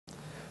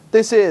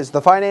This is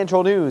the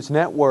Financial News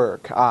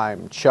Network.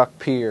 I'm Chuck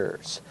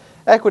Pierce.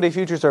 Equity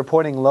futures are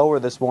pointing lower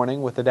this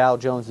morning, with the Dow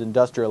Jones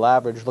Industrial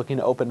Average looking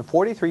to open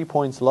 43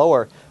 points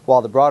lower,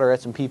 while the broader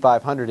S&P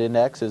 500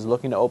 index is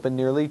looking to open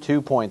nearly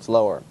 2 points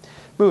lower.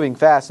 Moving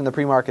fast in the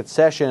pre-market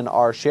session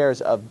are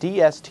shares of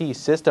DST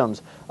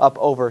Systems up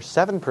over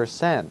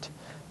 7%,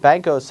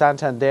 Banco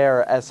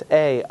Santander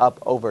SA up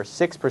over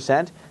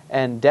 6%,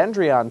 and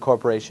Dendreon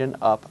Corporation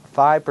up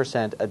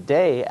 5% a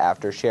day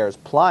after shares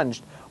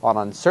plunged on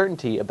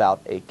uncertainty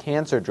about a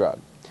cancer drug.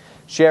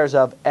 Shares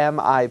of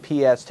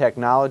MIPS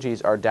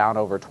Technologies are down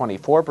over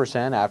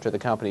 24% after the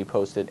company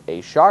posted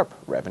a sharp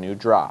revenue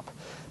drop.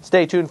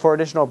 Stay tuned for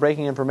additional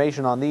breaking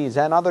information on these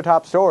and other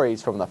top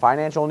stories from the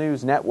Financial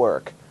News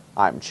Network.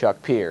 I'm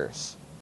Chuck Pierce.